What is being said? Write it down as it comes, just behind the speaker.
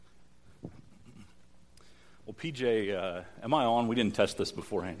Well, PJ, am I on? We didn't test this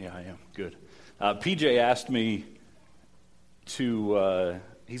beforehand. Yeah, I am. Good. PJ asked me to,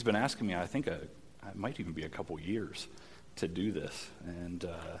 he's been asking me, I think it might even be a couple years to do this. And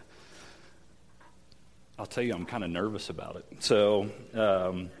I'll tell you, I'm kind of nervous about it. So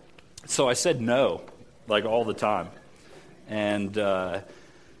I said no, like all the time. And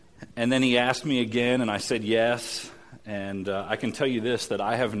then he asked me again, and I said yes. And I can tell you this, that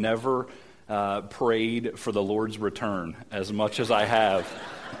I have never prayed for the Lord's return as much as I have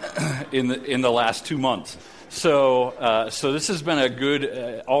in the last 2 months. So this has been a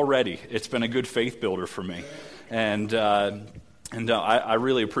good already. It's been a good faith builder for me, and I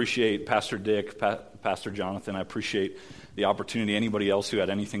really appreciate Pastor Dick, Pastor Jonathan. I appreciate the opportunity. Anybody else who had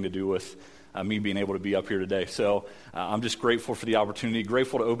anything to do with me being able to be up here today. So I'm just grateful for the opportunity.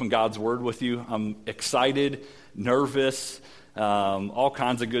 Grateful to open God's Word with you. I'm excited, nervous. All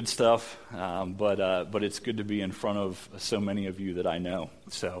kinds of good stuff, but it's good to be in front of so many of you that I know.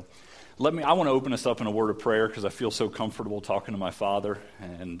 So I want to open us up in a word of prayer because I feel so comfortable talking to my Father,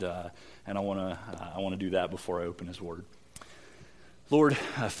 and I want to do that before I open His Word. Lord,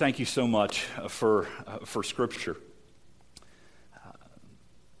 thank you so much for Scripture,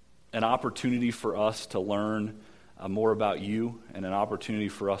 an opportunity for us to learn more about you, and an opportunity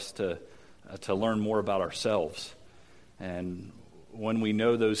for us to learn more about ourselves. And when we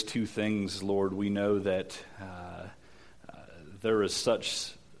know those two things, Lord, we know that there is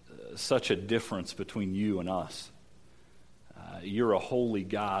such a difference between you and us. You're a holy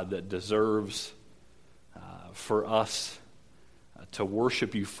God that deserves for us to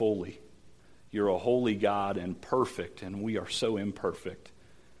worship you fully. You're a holy God and perfect, and we are so imperfect.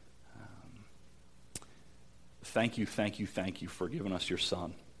 Thank you for giving us your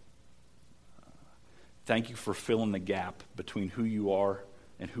Son. Thank you for filling the gap between who you are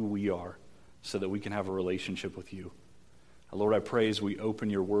and who we are so that we can have a relationship with you. Lord, I pray as we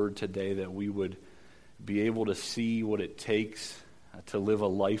open your word today that we would be able to see what it takes to live a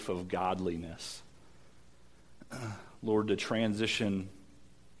life of godliness. Lord, to transition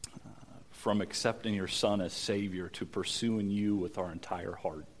from accepting your Son as Savior to pursuing you with our entire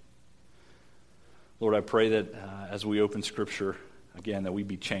heart. Lord, I pray that as we open Scripture, again, that we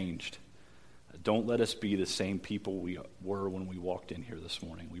be changed. Don't let us be the same people we were when we walked in here this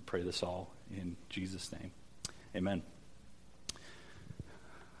morning. We pray this all in Jesus' name. Amen.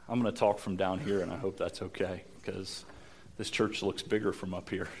 I'm going to talk from down here, and I hope that's okay, because this church looks bigger from up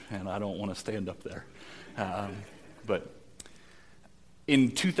here, and I don't want to stand up there. But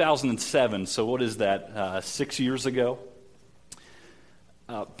in 2007, so what is that, 6 years ago,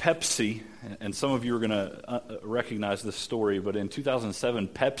 Pepsi, and some of you are going to recognize this story, but in 2007,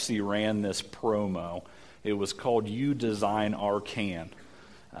 Pepsi ran this promo. It was called You Design Our Can.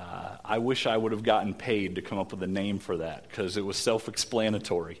 I wish I would have gotten paid to come up with a name for that because it was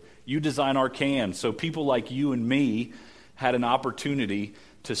self-explanatory. You Design Our Can. So people like you and me had an opportunity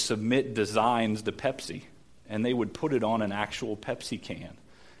to submit designs to Pepsi, and they would put it on an actual Pepsi can.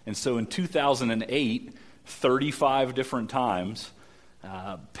 And so in 2008, 35 different times,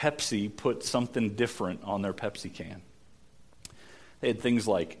 Pepsi put something different on their Pepsi can. They had things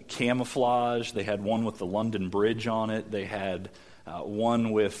like camouflage. They had one with the London Bridge on it. They had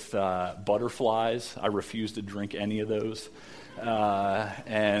one with butterflies. I refuse to drink any of those.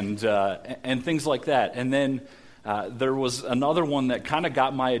 And things like that. And then there was another one that kind of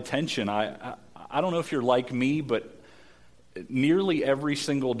got my attention. I don't know if you're like me, but nearly every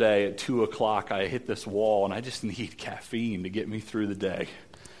single day at 2 o'clock, I hit this wall, and I just need caffeine to get me through the day.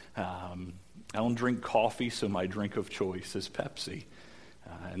 I don't drink coffee, so my drink of choice is Pepsi.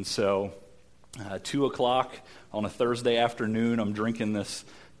 And so 2 o'clock on a Thursday afternoon, I'm drinking this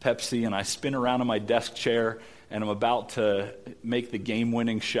Pepsi, and I spin around in my desk chair, and I'm about to make the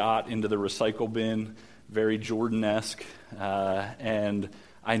game-winning shot into the recycle bin, very Jordan-esque, and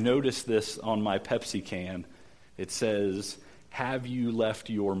I notice this on my Pepsi can. It says, "Have you left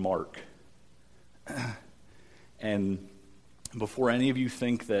your mark?" And before any of you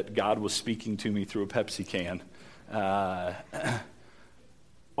think that God was speaking to me through a Pepsi can,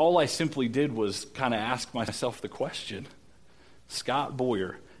 all I simply did was kind of ask myself the question, Scott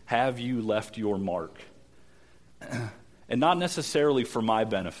Boyer, have you left your mark? And not necessarily for my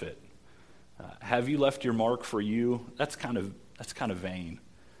benefit. Have you left your mark for you? That's kind of vain.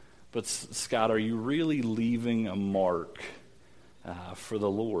 But Scott, are you really leaving a mark for the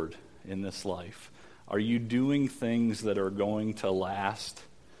Lord in this life? Are you doing things that are going to last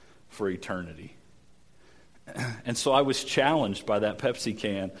for eternity? And so I was challenged by that Pepsi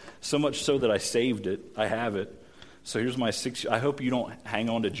can, so much so that I saved it. I have it. So here's my 6. I hope you don't hang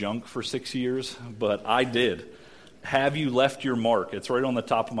on to junk for 6 years, but I did. Have you left your mark? It's right on the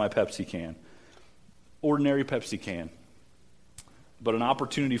top of my Pepsi can. Ordinary Pepsi can. But an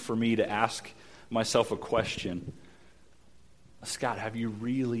opportunity for me to ask myself a question. Scott, have you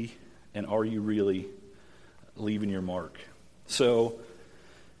really, and are you really leaving your mark? So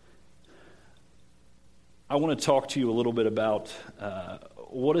I want to talk to you a little bit about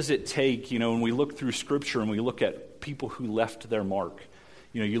what does it take, when we look through Scripture and we look at people who left their mark.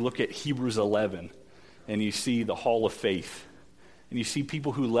 You look at Hebrews 11 and you see the Hall of Faith and you see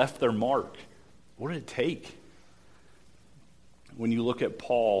people who left their mark. What did it take? When you look at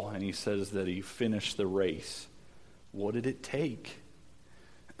Paul and he says that he finished the race, what did it take?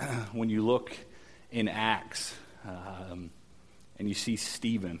 When you look in Acts and you see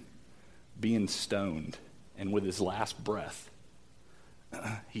Stephen being stoned, and with his last breath,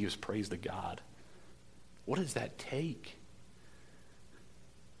 he was praised to God. What does that take?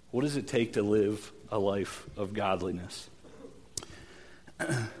 What does it take to live a life of godliness?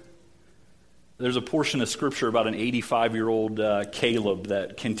 There's a portion of Scripture about an 85-year-old Caleb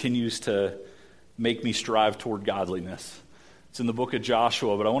that continues to make me strive toward godliness. It's in the book of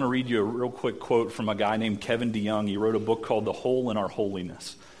Joshua, but I want to read you a real quick quote from a guy named Kevin DeYoung. He wrote a book called The Hole in Our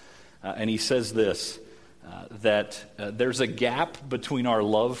Holiness. And he says this, that there's a gap between our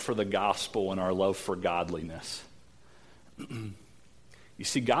love for the gospel and our love for godliness. You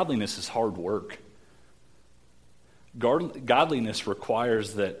see, godliness is hard work. Godliness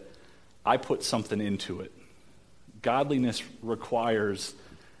requires that I put something into it. Godliness requires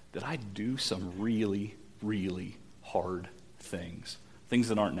that I do some really, really hard things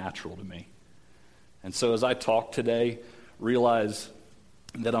that aren't natural to me. And so as I talk today, realize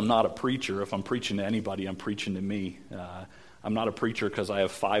that I'm not a preacher. If I'm preaching to anybody, I'm preaching to me. I'm not a preacher because I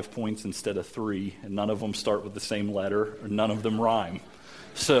have 5 points instead of 3, and none of them start with the same letter, or none of them rhyme.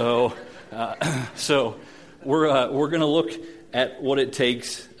 So we're going to look at what it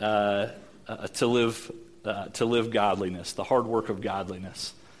takes to live godliness, the hard work of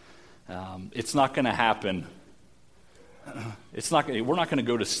godliness. It's not going to happen. We're not going to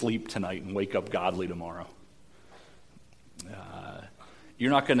go to sleep tonight and wake up godly tomorrow.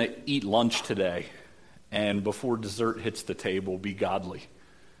 You're not going to eat lunch today and before dessert hits the table, be godly.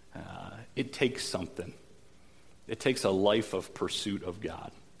 It takes something. It takes a life of pursuit of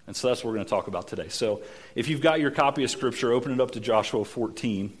God. And so that's what we're going to talk about today. So if you've got your copy of Scripture, open it up to Joshua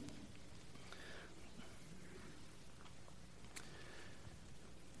 14.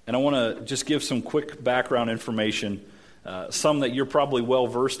 And I want to just give some quick background information, some that you're probably well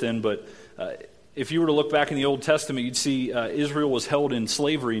versed in, but if you were to look back in the Old Testament, you'd see Israel was held in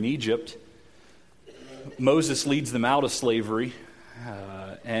slavery in Egypt. Moses leads them out of slavery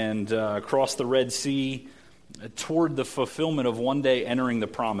and across the Red Sea toward the fulfillment of one day entering the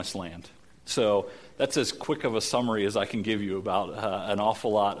Promised Land. So that's as quick of a summary as I can give you about an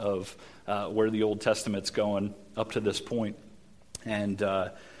awful lot of where the Old Testament's going up to this point. And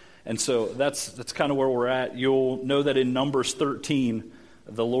so that's kind of where we're at. You'll know that in Numbers 13,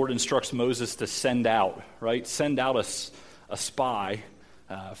 the Lord instructs Moses to send out, right? Send out a spy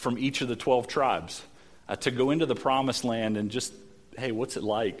from each of the 12 tribes to go into the Promised Land and just, hey, what's it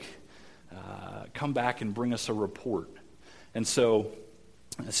like? Come back and bring us a report. And so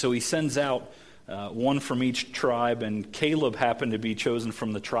he sends out one from each tribe, and Caleb happened to be chosen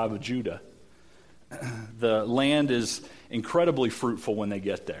from the tribe of Judah. The land is incredibly fruitful when they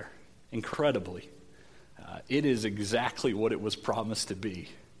get there. Incredibly. It is exactly what it was promised to be.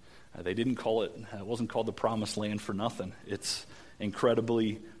 They didn't call it, it wasn't called the Promised Land for nothing. It's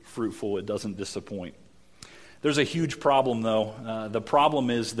incredibly fruitful. It doesn't disappoint. There's a huge problem, though. The problem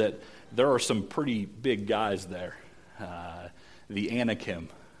is that there are some pretty big guys there, the Anakim.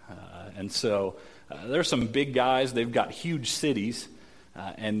 And so there are some big guys. They've got huge cities,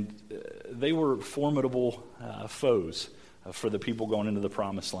 and they were formidable foes for the people going into the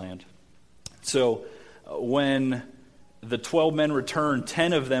Promised Land. So when the 12 men return,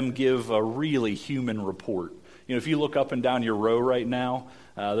 10 of them give a really human report. If you look up and down your row right now,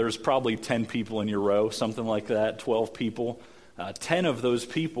 there's probably 10 people in your row, something like that, 12 people. 10 of those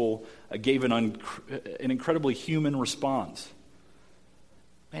people gave an incredibly human response.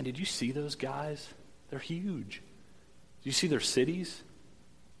 Man, did you see those guys? They're huge. Do you see their cities?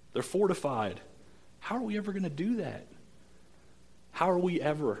 They're fortified. How are we ever going to do that? How are we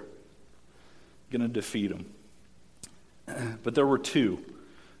ever going to defeat them? But there were two,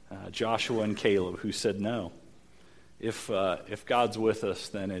 Joshua and Caleb, who said no. If God's with us,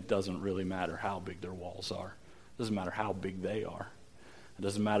 then it doesn't really matter how big their walls are. It doesn't matter how big they are. It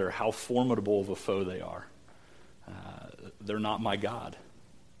doesn't matter how formidable of a foe they are. They're not my God.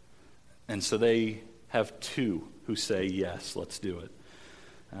 And so they have two who say, yes, let's do it.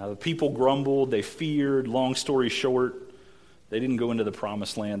 The people grumbled, they feared. Long story short, they didn't go into the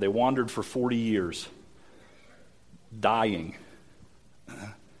promised land. They wandered for 40 years, dying.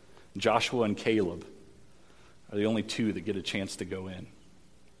 Joshua and Caleb are the only two that get a chance to go in.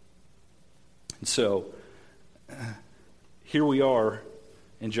 And so, here we are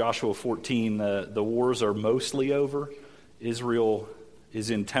in Joshua 14. The wars are mostly over. Israel is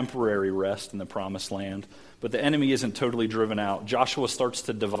in temporary rest in the promised land, but the enemy isn't totally driven out. Joshua starts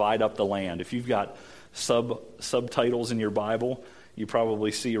to divide up the land. If you've got subtitles in your Bible, you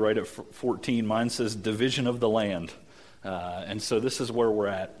probably see right at 14, mine says division of the land. And so this is where we're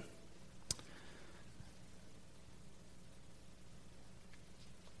at.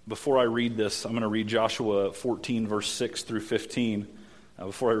 Before I read this, I'm going to read Joshua 14, verse 6 through 15.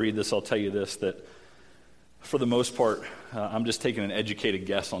 Before I read this, I'll tell you this, that for the most part, I'm just taking an educated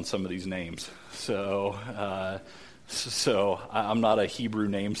guess on some of these names. So I'm not a Hebrew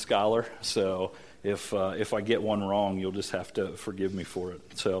name scholar, so if I get one wrong, you'll just have to forgive me for it.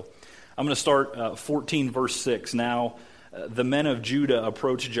 So I'm going to start 14, verse 6. Now, the men of Judah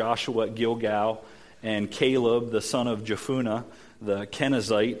approached Joshua at Gilgal, and Caleb, the son of Jephunneh, the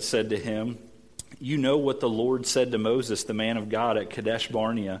Kenizzite, said to him, "You know what the Lord said to Moses, the man of God, at Kadesh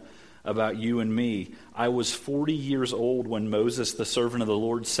Barnea, about you and me. I was 40 years old when Moses, the servant of the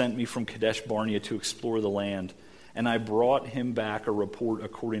Lord, sent me from Kadesh Barnea to explore the land, and I brought him back a report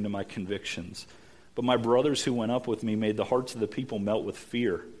according to my convictions. But my brothers who went up with me made the hearts of the people melt with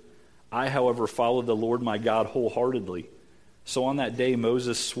fear. I, however, followed the Lord my God wholeheartedly. So on that day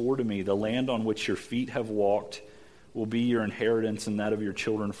Moses swore to me, the land on which your feet have walked will be your inheritance and that of your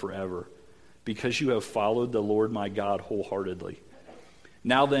children forever, because you have followed the Lord my God wholeheartedly.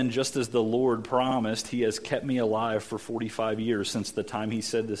 Now then, just as the Lord promised, he has kept me alive for 45 years since the time he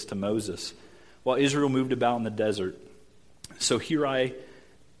said this to Moses, while Israel moved about in the desert. So here I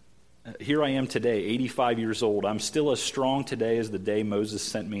am today, 85 years old. I'm still as strong today as the day Moses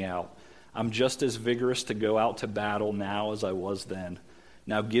sent me out. I'm just as vigorous to go out to battle now as I was then.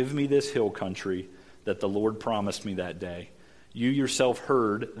 Now give me this hill country that the Lord promised me that day. You yourself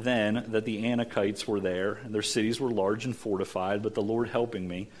heard then that the Anakites were there, and their cities were large and fortified, but the Lord helping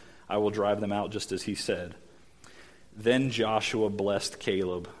me, I will drive them out just as he said." Then Joshua blessed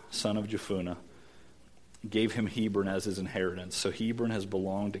Caleb, son of Jephunneh, gave him Hebron as his inheritance. So Hebron has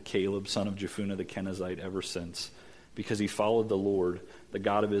belonged to Caleb, son of Jephunneh the Kenizzite, ever since, because he followed the Lord, the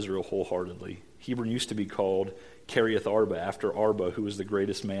God of Israel, wholeheartedly. Hebron used to be called Kiriath Arba, after Arba, who was the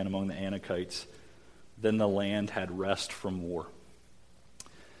greatest man among the Anakites. Then the land had rest from war.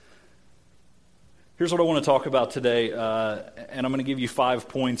 Here's what I want to talk about today, and I'm going to give you 5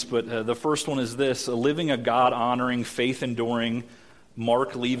 points, but the first one is this: living a God-honoring, faith-enduring,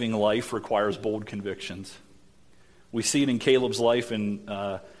 mark-leaving life requires bold convictions. We see it in Caleb's life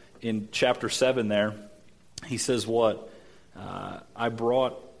in chapter 7 there. He says what? I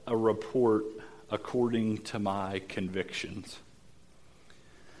brought a report according to my convictions.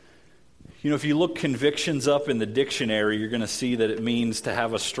 You know, if you look convictions up in the dictionary, you're going to see that it means to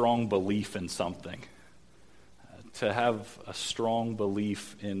have a strong belief in something. To have a strong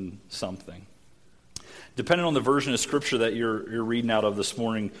belief in something. Depending on the version of Scripture that you're reading out of this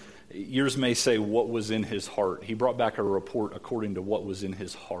morning, yours may say what was in his heart. He brought back a report according to what was in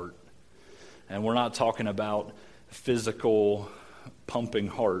his heart. And we're not talking about physical pumping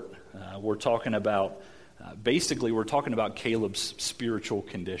heart. We're talking about Caleb's spiritual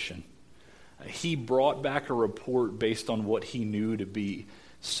condition. He brought back a report based on what he knew to be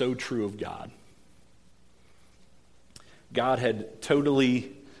so true of God. God had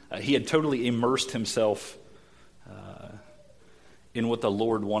totally immersed himself in what the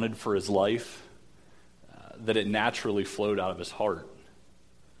Lord wanted for his life, that it naturally flowed out of his heart.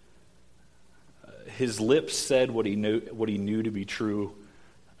 His lips said what he knew to be true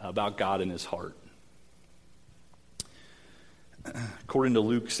about God in his heart. According to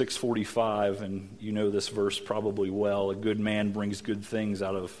Luke 6:45, and you know this verse probably well, a good man brings good things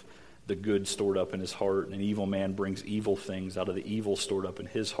out of the good stored up in his heart, and an evil man brings evil things out of the evil stored up in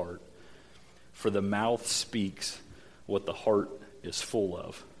his heart. For the mouth speaks what the heart is full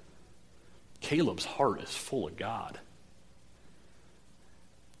of. Caleb's heart is full of God.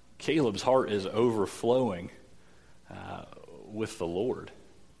 Caleb's heart is overflowing with the Lord.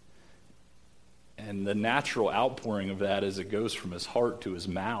 And the natural outpouring of that as it goes from his heart to his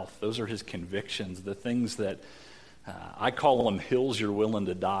mouth, those are his convictions, the things that I call them hills you're willing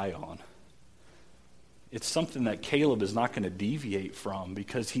to die on. It's something that Caleb is not going to deviate from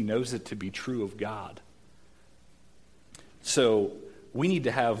because he knows it to be true of God. So we need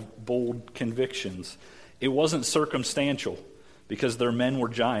to have bold convictions. It wasn't circumstantial because their men were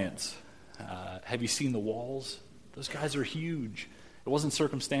giants. Have you seen the walls? Those guys are huge. It wasn't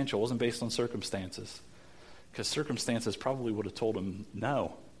circumstantial. It wasn't based on circumstances. Because circumstances probably would have told him,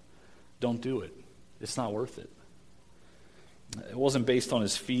 no, don't do it. It's not worth it. It wasn't based on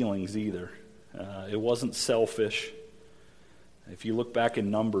his feelings either. It wasn't selfish. If you look back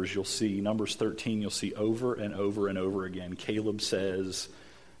in Numbers, you'll see, Numbers 13, you'll see over and over and over again, Caleb says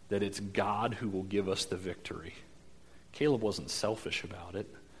that it's God who will give us the victory. Caleb wasn't selfish about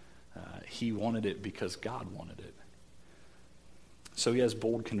it. He wanted it because God wanted it. So he has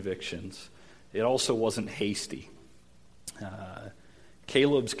bold convictions. It also wasn't hasty.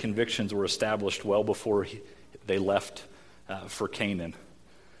 Caleb's convictions were established well before they left for Canaan.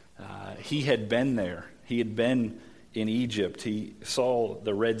 He had been there. He had been in Egypt. He saw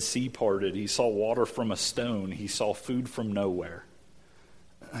the Red Sea parted. He saw water from a stone. He saw food from nowhere.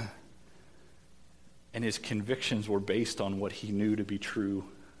 And his convictions were based on what he knew to be true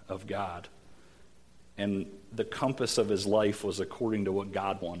of God. And the compass of his life was according to what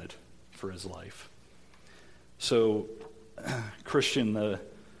God wanted for his life. So, Christian,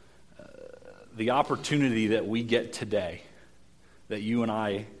 the opportunity that we get today, that you and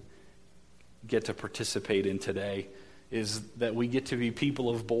I get to participate in today, is that we get to be people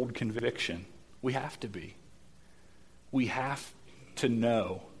of bold conviction. We have to be. We have to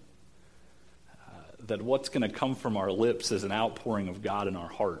know that what's going to come from our lips is an outpouring of God in our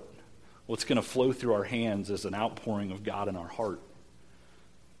heart. What's going to flow through our hands is an outpouring of God in our heart.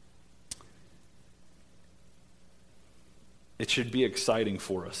 It should be exciting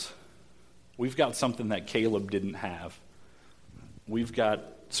for us. We've got something that Caleb didn't have. We've got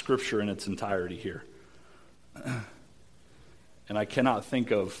Scripture in its entirety here. And I cannot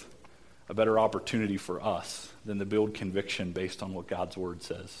think of a better opportunity for us than to build conviction based on what God's Word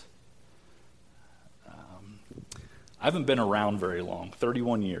says. I haven't been around very long,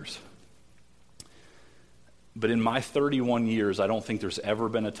 31 years. But in my 31 years, I don't think there's ever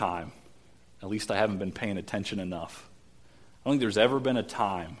been a time, at least I haven't been paying attention enough, I don't think there's ever been a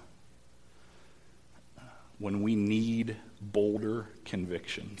time when we need bolder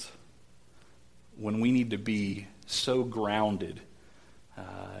convictions, when we need to be so grounded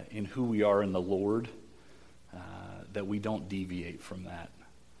in who we are in the Lord that we don't deviate from that.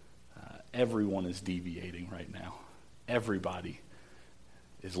 Everyone is deviating right now. Everybody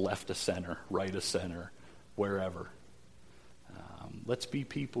is left of center, right of center, wherever. Let's be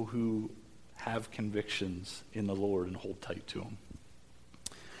people who have convictions in the Lord and hold tight to them.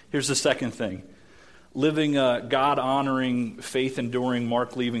 Here's the second thing. Living a God-honoring, faith-enduring,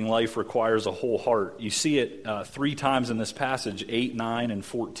 mark-leaving life requires a whole heart. You see it 3 times in this passage, 8, 9, and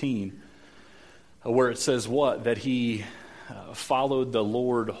 14, where it says what? That he followed the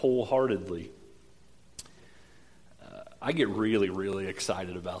Lord wholeheartedly. I get really, really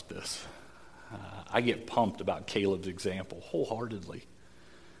excited about this. I get pumped about Caleb's example, wholeheartedly.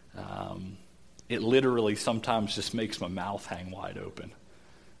 It literally sometimes just makes my mouth hang wide open.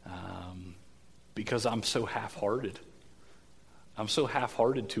 Because I'm so half-hearted. I'm so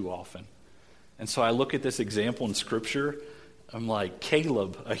half-hearted too often. And so I look at this example in Scripture, I'm like,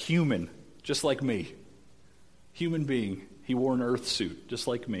 Caleb, a human, just like me. Human being. He wore an earth suit, just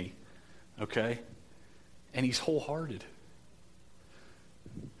like me. Okay? And he's wholehearted.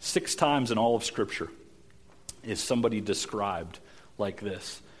 6 times in all of Scripture is somebody described like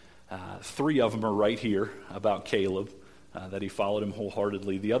this. 3 of them are right here about Caleb. That he followed him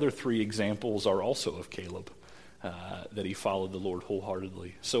wholeheartedly. The other 3 examples are also of Caleb, that he followed the Lord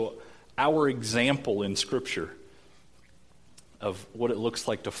wholeheartedly. So our example in Scripture of what it looks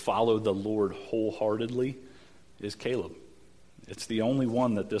like to follow the Lord wholeheartedly is Caleb. It's the only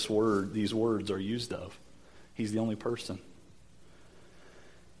one that these words are used of. He's the only person.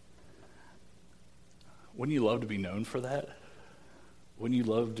 Wouldn't you love to be known for that? Wouldn't you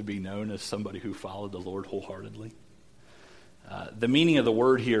love to be known as somebody who followed the Lord wholeheartedly? The meaning of the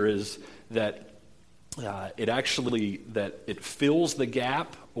word here is that it fills the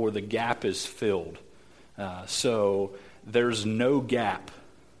gap, or the gap is filled. So there's no gap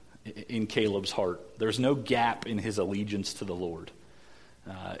in Caleb's heart. There's no gap in his allegiance to the Lord.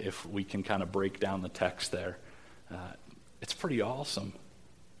 If we can kind of break down the text there, it's pretty awesome.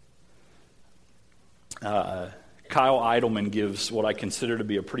 Kyle Idleman gives what I consider to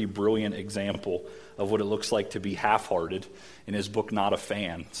be a pretty brilliant example of what it looks like to be half-hearted in his book, Not a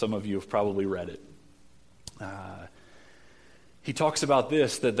Fan. Some of you have probably read it. He talks about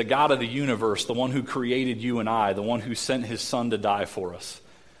this, that the God of the universe, the one who created you and I, the one who sent his son to die for us,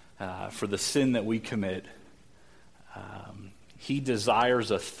 for the sin that we commit, He desires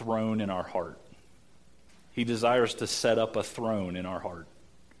a throne in our heart. He desires to set up a throne in our heart.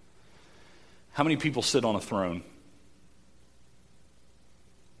 How many people sit on a throne?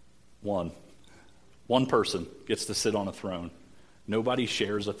 One. One person gets to sit on a throne. Nobody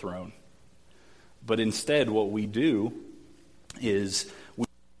shares a throne. But instead, what we do is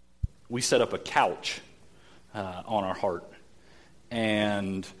we set up a couch on our heart.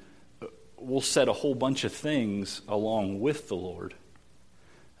 And we'll set a whole bunch of things along with the Lord.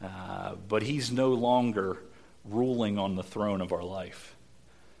 But he's no longer ruling on the throne of our life.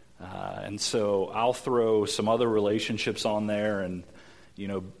 And so I'll throw some other relationships on there. And,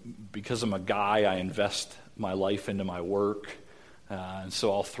 because I'm a guy, I invest my life into my work. And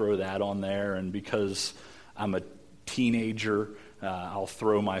so I'll throw that on there. And because I'm a teenager, I'll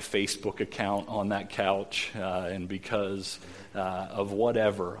throw my Facebook account on that couch. And because of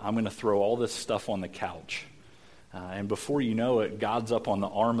whatever, I'm going to throw all this stuff on the couch. And before you know it, God's up on the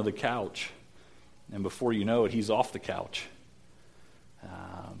arm of the couch. And before you know it, he's off the couch.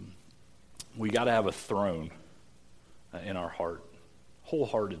 We got to have a throne in our heart.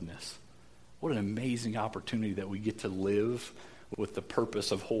 Wholeheartedness. What an amazing opportunity that we get to live with the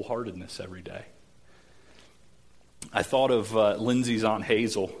purpose of wholeheartedness every day. I thought of Lindsay's Aunt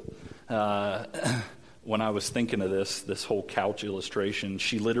Hazel when I was thinking of this whole couch illustration.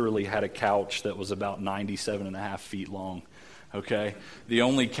 She literally had a couch that was about 97 and a half feet long. Okay? The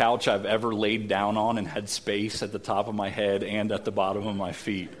only couch I've ever laid down on and had space at the top of my head and at the bottom of my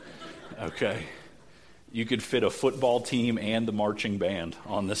feet. Okay? You could fit a football team and the marching band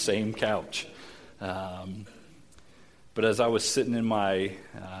on the same couch. But as I was sitting in my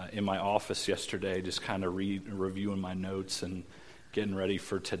office yesterday, just kind of reviewing my notes and getting ready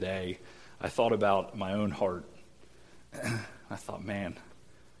for today, I thought about my own heart. I thought, man,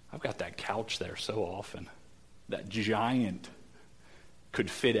 I've got that couch there so often. That giant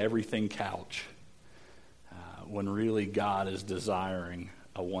could fit everything couch. When really God is desiring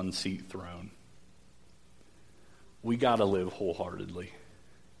a one-seat throne. We got to live wholeheartedly.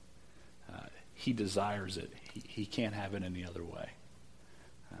 He desires it. He can't have it any other way.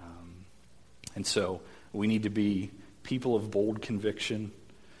 And so we need to be people of bold conviction,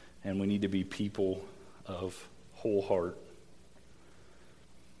 and we need to be people of whole heart.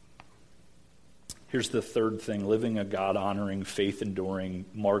 Here's the third thing. Living a God-honoring, faith-enduring,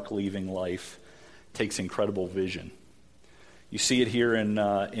 mark-leaving life takes incredible vision. You see it here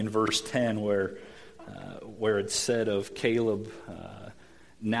in verse 10 where it's said of Caleb,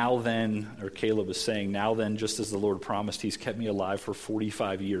 Caleb is saying, now then, just as the Lord promised, he's kept me alive for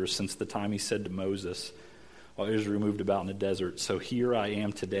 45 years since the time he said to Moses, while Israel moved about in the desert. So here I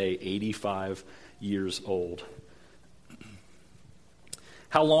am today, 85 years old.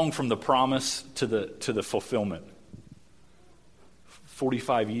 How long from the promise to the fulfillment?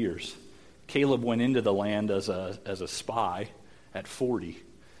 45 years. Caleb went into the land as a spy at 40.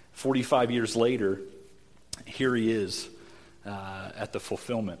 45 years later, here he is at the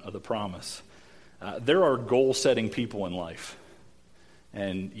fulfillment of the promise. There are goal-setting people in life.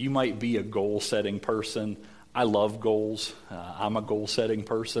 And you might be a goal-setting person. I love goals. I'm a goal-setting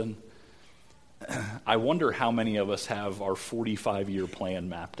person. I wonder how many of us have our 45-year plan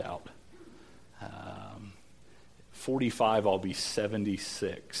mapped out. 45, I'll be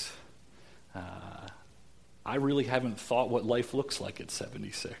 76. I really haven't thought what life looks like at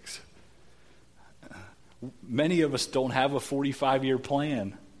 76. Many of us don't have a 45-year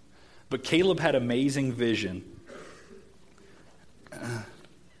plan. But Caleb had amazing vision.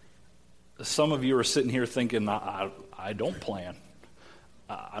 Some of you are sitting here thinking, I don't plan.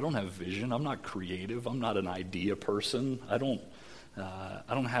 I don't have vision. I'm not creative. I'm not an idea person. I don't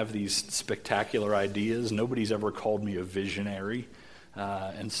have these spectacular ideas. Nobody's ever called me a visionary.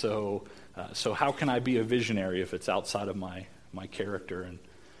 And so how can I be a visionary if it's outside of my character? And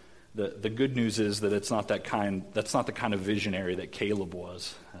the good news is that that's not the kind of visionary that Caleb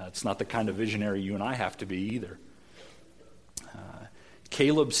was. It's not the kind of visionary you and I have to be either.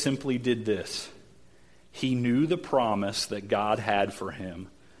 Caleb simply did this. He knew the promise that God had for him,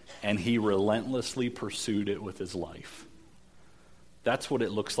 and he relentlessly pursued it with his life. That's what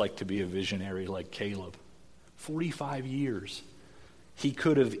it looks like to be a visionary like Caleb. 45 years. He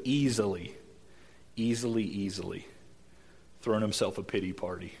could have easily thrown himself a pity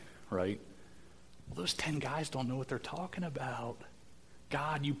party, right? Well, those 10 guys don't know what they're talking about.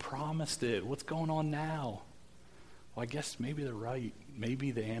 God, you promised it. What's going on now? Well, I guess maybe they're right.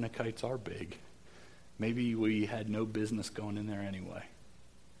 Maybe the Anakites are big. Maybe we had no business going in there anyway.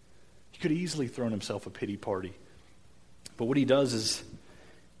 He could have easily thrown himself a pity party. But what he does is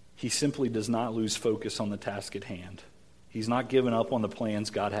he simply does not lose focus on the task at hand. He's not given up on the plans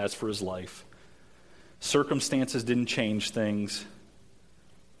God has for his life. Circumstances didn't change things.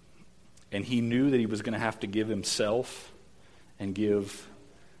 And he knew that he was going to have to give himself and give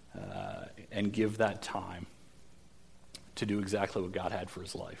that time to do exactly what God had for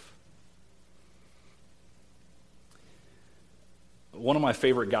his life. One of my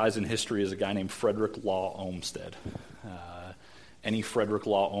favorite guys in history is a guy named Frederick Law Olmsted. Any Frederick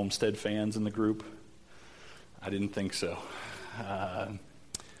Law Olmsted fans in the group? I didn't think so.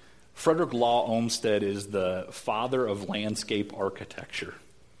 Frederick Law Olmsted is the father of landscape architecture.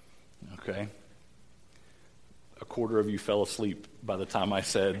 Okay? A quarter of you fell asleep by the time I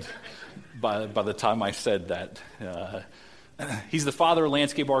said that. He's the father of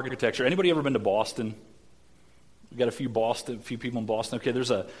landscape architecture. Anybody ever been to Boston? We got a few people in Boston. Okay, there's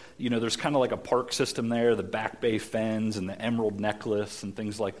kind of like a park system there, the Back Bay Fens and the Emerald Necklace and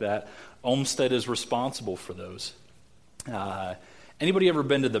things like that. Olmsted is responsible for those. Anybody ever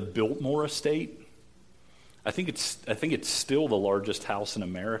been to the Biltmore Estate? I think it's still the largest house in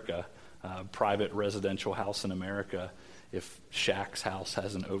America, private residential house in America, if Shaq's house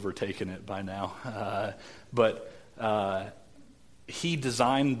hasn't overtaken it by now. But he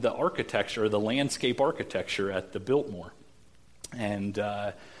designed the architecture, the landscape architecture at the Biltmore. And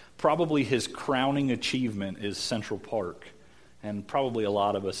probably his crowning achievement is Central Park. And probably a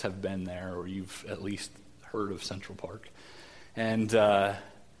lot of us have been there, or you've at least heard of Central Park. And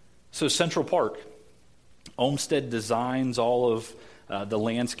so Central Park, Olmsted designs all of the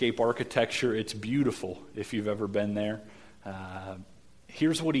landscape architecture. It's beautiful if you've ever been there.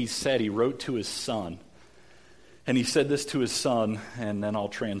 Here's what he said. He wrote to his son. And he said this to his son, and then I'll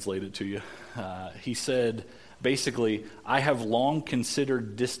translate it to you. He said, basically, I have long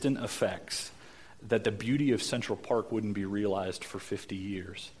considered distant effects that the beauty of Central Park wouldn't be realized for 50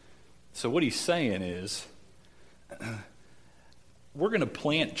 years. So what he's saying is, we're going to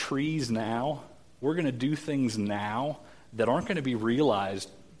plant trees now, we're going to do things now that aren't going to be realized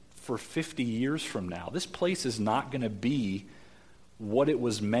for 50 years from now. This place is not going to be what it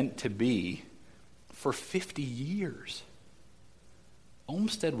was meant to be for 50 years.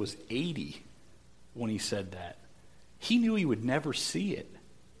 Olmsted was 80 when he said that. He knew he would never see it.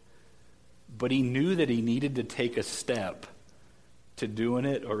 But he knew that he needed to take a step to doing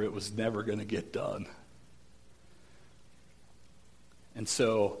it, or it was never going to get done. And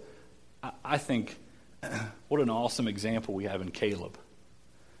so I think what an awesome example we have in Caleb,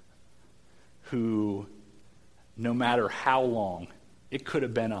 who, no matter how long, it could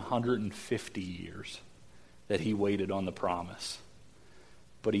have been 150 years that he waited on the promise.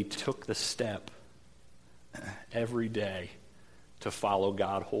 But he took the step every day to follow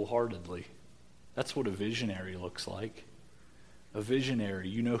God wholeheartedly. That's what a visionary looks like. A visionary,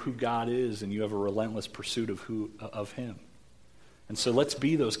 you know who God is, and you have a relentless pursuit of him. And so let's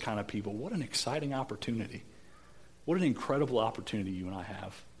be those kind of people. What an exciting opportunity. What an incredible opportunity you and I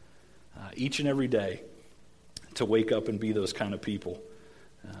have each and every day to wake up and be those kind of people.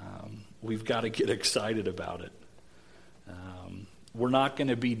 We've got to get excited about it. We're not going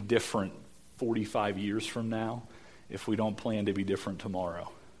to be different 45 years from now if we don't plan to be different tomorrow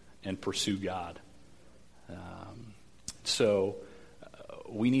and pursue God. So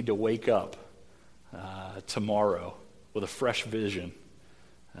we need to wake up tomorrow with a fresh vision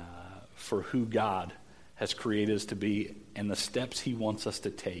for who God has created us to be and the steps he wants us to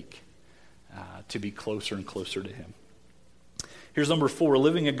take to be closer and closer to him. Here's number 4.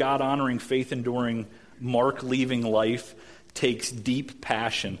 Living a God-honoring, faith-enduring, mark-leaving life takes deep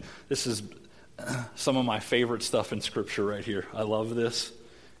passion. This is some of my favorite stuff in Scripture right here. I love this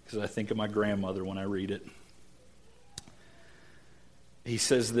because I think of my grandmother when I read it. He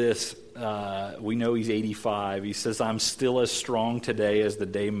says this, we know he's 85. He says, I'm still as strong today as the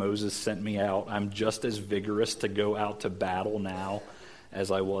day Moses sent me out. I'm just as vigorous to go out to battle now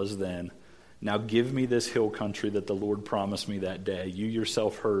as I was then. Now give me this hill country that the Lord promised me that day. You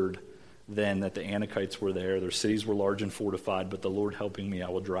yourself heard then that the Anakites were there. Their cities were large and fortified, but the Lord helping me, I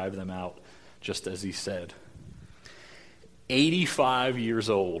will drive them out, just as he said. 85 years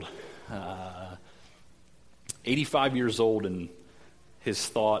old. 85 years old, and his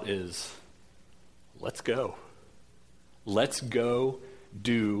thought is, let's go. Let's go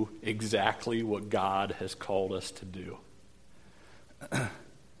do exactly what God has called us to do.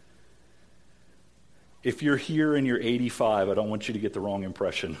 If you're here and you're 85, I don't want you to get the wrong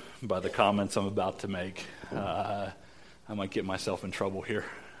impression by the comments I'm about to make. I might get myself in trouble here.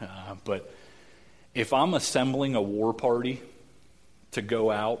 But if I'm assembling a war party to go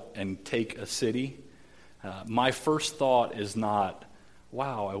out and take a city, my first thought is not,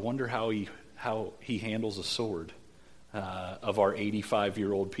 wow, I wonder how he handles a sword. of our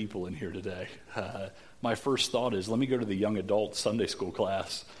 85-year-old people in here today. My first thought is, let me go to the young adult Sunday school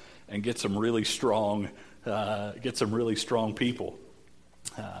class and get some really strong people.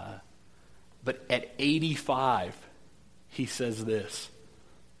 But at 85, he says this: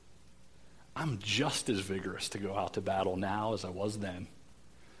 I'm just as vigorous to go out to battle now as I was then.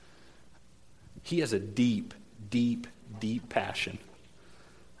 He has a deep, deep, deep passion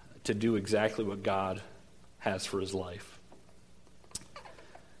to do exactly what God has for his life.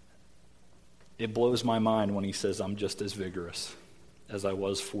 It blows my mind when he says, I'm just as vigorous as I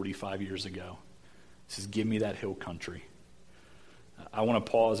was 45 years ago. He says, give me that hill country. I want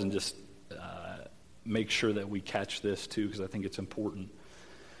to pause and just make sure that we catch this too, because I think it's important.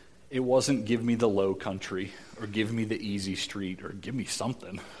 It wasn't give me the low country or give me the easy street or give me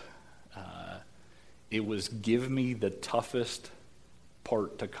something. It was give me the toughest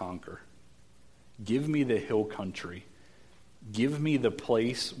part to conquer. Give me the hill country. Give me the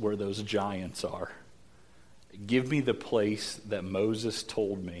place where those giants are. Give me the place that Moses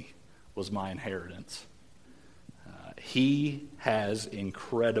told me was my inheritance. He has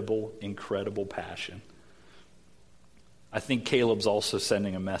incredible, incredible passion. I think Caleb's also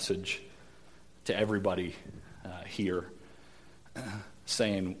sending a message to everybody here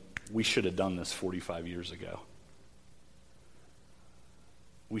saying, we should have done this 45 years ago.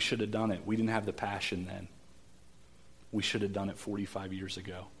 We should have done it. We didn't have the passion then. We should have done it 45 years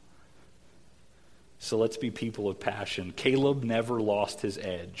ago. So let's be people of passion. Caleb never lost his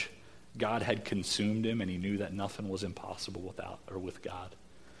edge. God had consumed him, and he knew that nothing was impossible with God.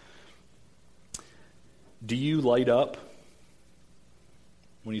 Do you light up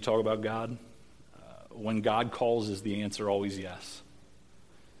when you talk about God? When God calls, is the answer always yes?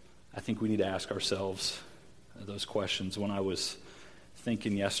 I think we need to ask ourselves those questions. When I was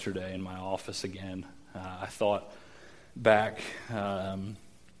thinking yesterday in my office again, I thought back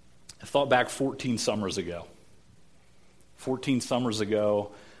 14 summers ago. 14 summers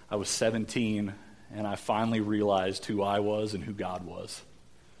ago, I was 17, and I finally realized who I was and who God was.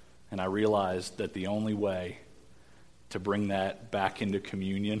 And I realized that the only way to bring that back into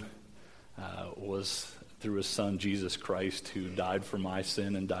communion was through his son, Jesus Christ, who died for my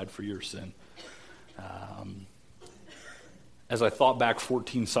sin and died for your sin. As I thought back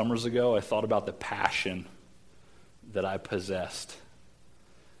 14 summers ago, I thought about the passion that I possessed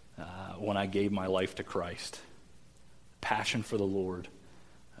when I gave my life to Christ. Passion for the Lord.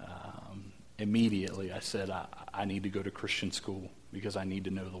 Immediately, I said, I need to go to Christian school because I need to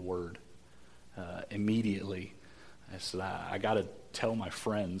know the Word. Immediately, I said, I got to tell my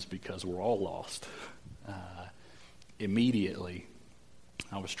friends because we're all lost. Immediately,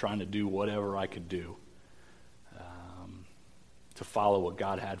 I was trying to do whatever I could do to follow what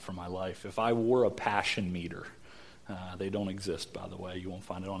God had for my life. If I wore a passion meter, they don't exist, by the way. You won't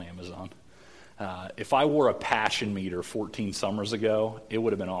find it on Amazon. If I wore a passion meter 14 summers ago, it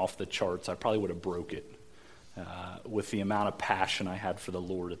would have been off the charts. I probably would have broke it with the amount of passion I had for the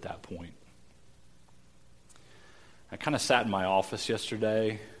Lord at that point. I kind of sat in my office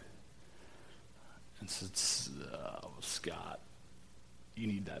yesterday and said, Scott, you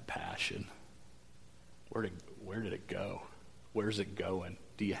need that passion. Where did it go? Where's it going?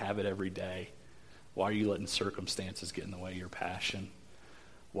 Do you have it every day? Why are you letting circumstances get in the way of your passion?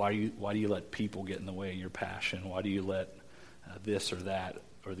 Why do you let people get in the way of your passion? Why do you let this or that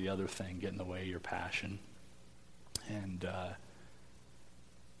or the other thing get in the way of your passion? And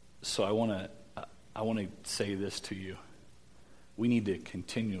so I want to say this to you. We need to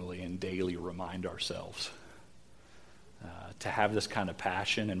continually and daily remind ourselves to have this kind of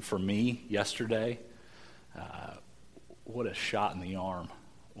passion. And for me, yesterday, what a shot in the arm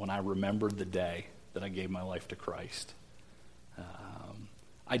when I remembered the day that I gave my life to Christ.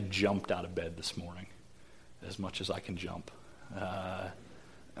 I jumped out of bed this morning as much as I can jump.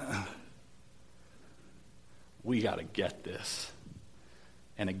 We got to get this.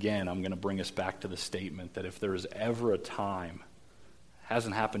 And again, I'm going to bring us back to the statement that if there is ever a time,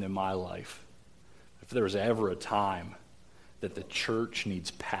 hasn't happened in my life, if there is ever a time that the church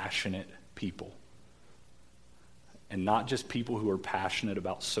needs passionate people, and not just people who are passionate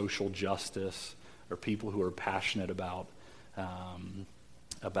about social justice or people who are passionate about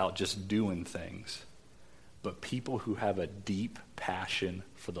just doing things, but people who have a deep passion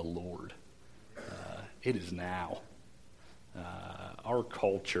for the Lord. It is now. Our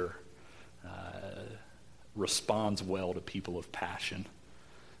culture responds well to people of passion.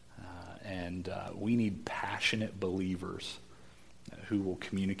 And we need passionate believers who will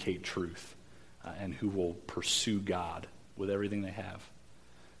communicate truth and who will pursue God with everything they have.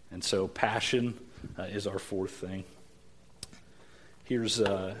 And so passion is our fourth thing. Here's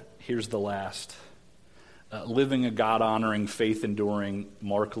the last. Living a God-honoring, faith-enduring,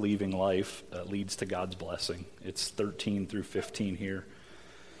 Mark-leaving life leads to God's blessing. It's 13 through 15 here.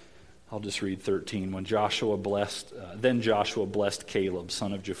 I'll just read 13. Then Joshua blessed Caleb,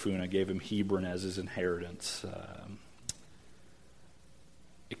 son of Jephunneh, gave him Hebron as his inheritance.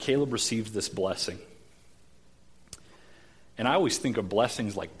 Caleb receives this blessing. And I always think of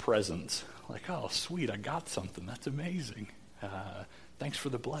blessings like presents. Like, oh, sweet, I got something. That's amazing. Thanks for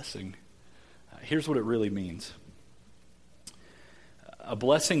the blessing. Here's what it really means. A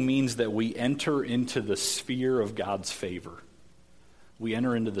blessing means that we enter into the sphere of God's favor. We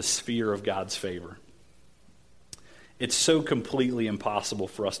enter into the sphere of God's favor. It's so completely impossible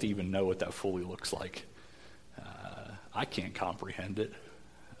for us to even know what that fully looks like. I can't comprehend it.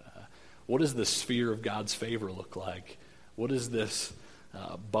 What does the sphere of God's favor look like? What does this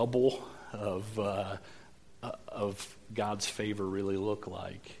bubble of God's favor really look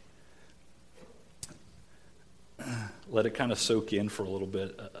like? Let it kind of soak in for a little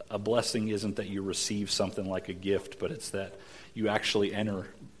bit. A blessing isn't that you receive something like a gift, but it's that you actually enter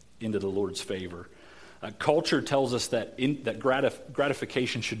into the Lord's favor. Culture tells us that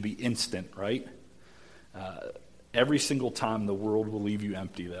gratification should be instant, right? Every single time the world will leave you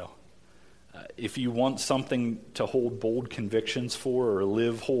empty, though. If you want something to hold bold convictions for, or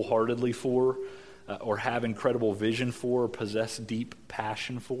live wholeheartedly for, or have incredible vision for, or possess deep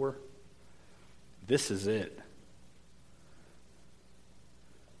passion for, this is it.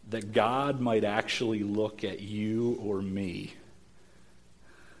 That God might actually look at you or me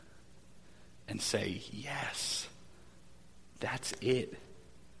and say, yes, that's it.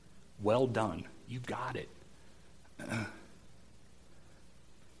 Well done. You got it.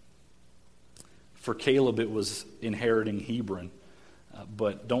 For Caleb, it was inheriting Hebron.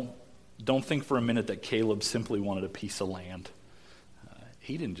 But don't think for a minute that Caleb simply wanted a piece of land.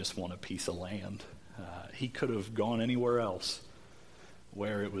 He didn't just want a piece of land. He could have gone anywhere else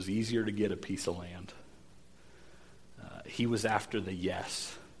where it was easier to get a piece of land. He was after the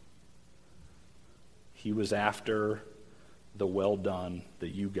yes. He was after the well done,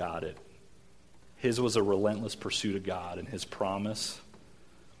 that you got it. His was a relentless pursuit of God, and his promise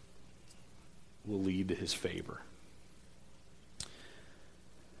will lead to his favor.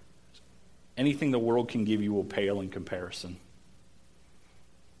 Anything the world can give you will pale in comparison.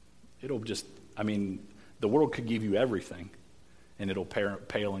 The world could give you everything, and it'll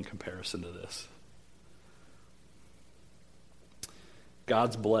pale in comparison to this.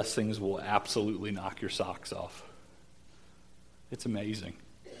 God's blessings will absolutely knock your socks off. It's amazing.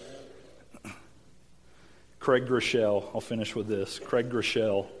 Craig Groeschel, I'll finish with this. Craig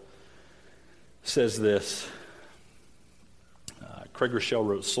Groeschel says this. Craig Groeschel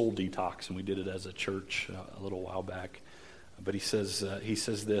wrote Soul Detox, and we did it as a church a little while back. But he says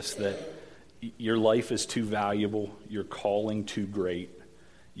this, that your life is too valuable, your calling too great,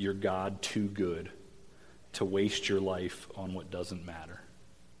 your God too good to waste your life on what doesn't matter.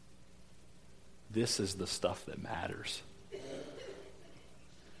 This is the stuff that matters.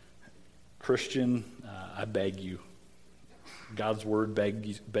 Christian, I beg you. God's word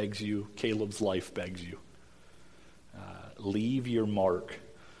begs you. Caleb's life begs you. Leave your mark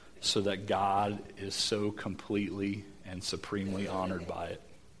so that God is so completely and supremely honored by it.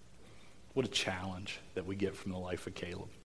 What a challenge that we get from the life of Caleb.